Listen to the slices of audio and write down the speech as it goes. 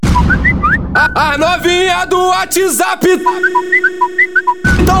A novinha do WhatsApp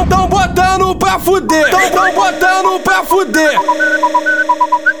tão botando pra fuder, tão botando pra fuder.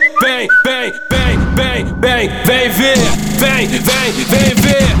 Vem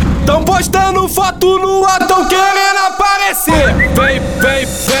ver. Tão postando foto no ar, tão querendo aparecer. Vem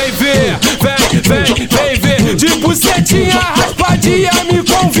ver. De bucetinha raspadinha me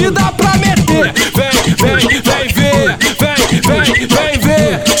convida pra meter. Vem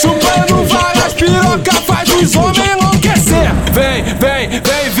ver. Chupando várias pirocas faz os homens enlouquecer. Vem ver.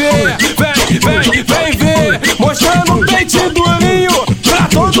 Mostrando um peito durinho pra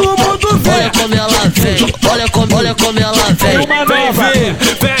todo mundo ver. Olha como ela vem, olha como ela vem.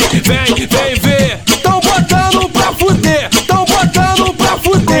 Vem ver. Tão botando pra fuder, tão botando pra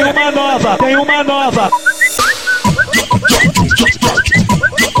fuder. Tem uma nova.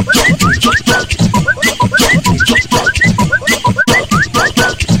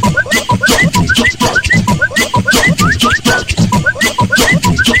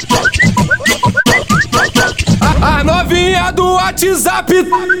 A novinha do WhatsApp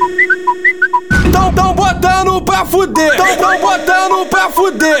tão botando pra fuder, tão botando pra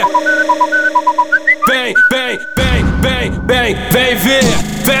fuder. Vem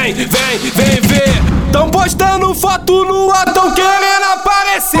ver. Tão postando foto no ar, tão querendo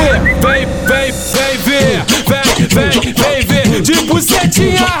aparecer. Vem ver. De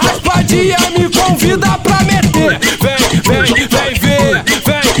bucetinha raspadinha me convida pra meter.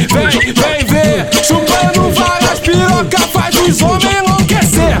 Vem ver. Chupando várias pirocas faz os homens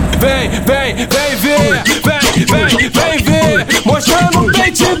enlouquecer. Vem ver. Mostrando um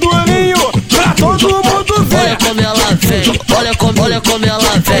peito